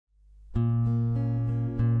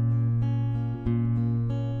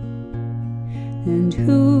And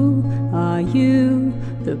who are you?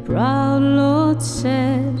 The proud Lord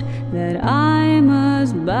said that I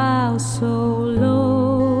must bow so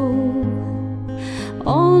low.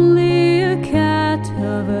 Only a cat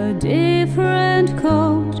of a different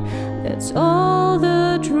coat, that's all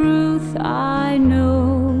the truth I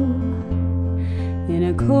know. In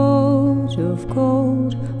a coat of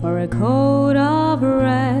gold or a coat of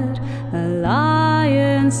red, a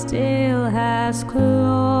lion still has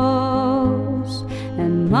claws,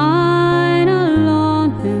 and mine are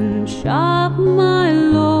long and sharp, my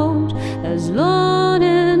Lord, as long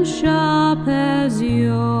and sharp as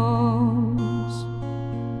yours.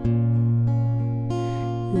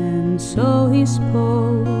 And so he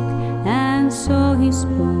spoke, and so he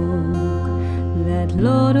spoke, that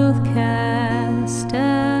Lord of Castamere.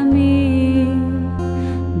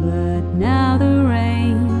 But now the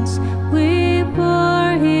rains weep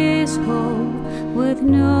o'er his home, with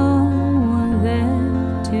no one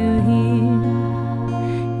there to hear.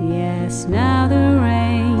 Yes, now the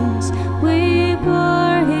rains weep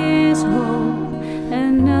o'er his home,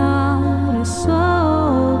 and not a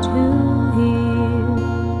soul to hear.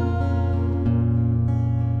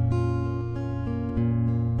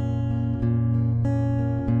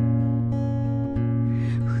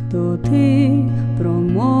 Хто ти,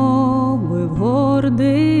 промовив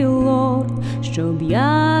гордий лорд, щоб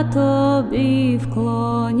я тобі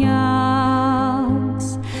вклонявсь?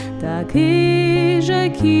 Такий же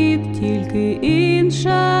кіт, тільки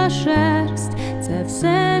інша шерсть, це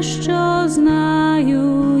все, що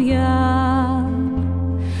знаю я.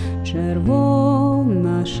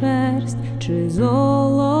 Червона шерсть чи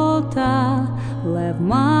золота, лев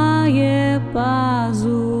має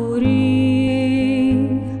пазурі.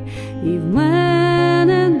 І в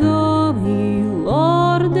мене довгі,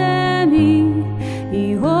 лорде мій,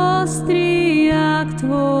 і гострі, як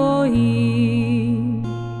твої.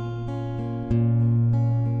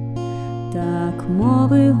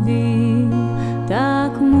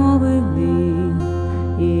 Так мовив він,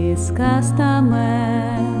 із Кастамера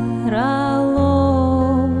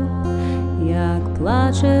лорд, як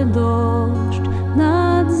плаче дощ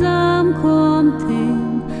над замком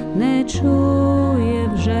тим, не чує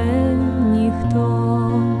вже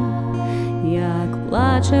ніхто. Як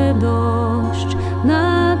плаче дощ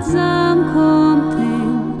над замком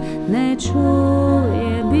тим, не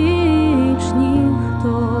чує більш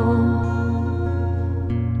ніхто.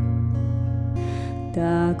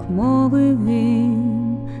 Так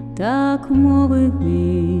мовив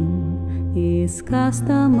він, із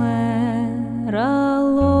Кастамера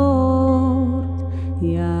лорд,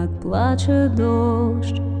 як плаче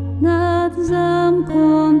дощ над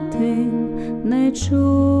замком тим, не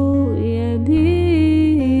чує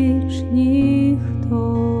більш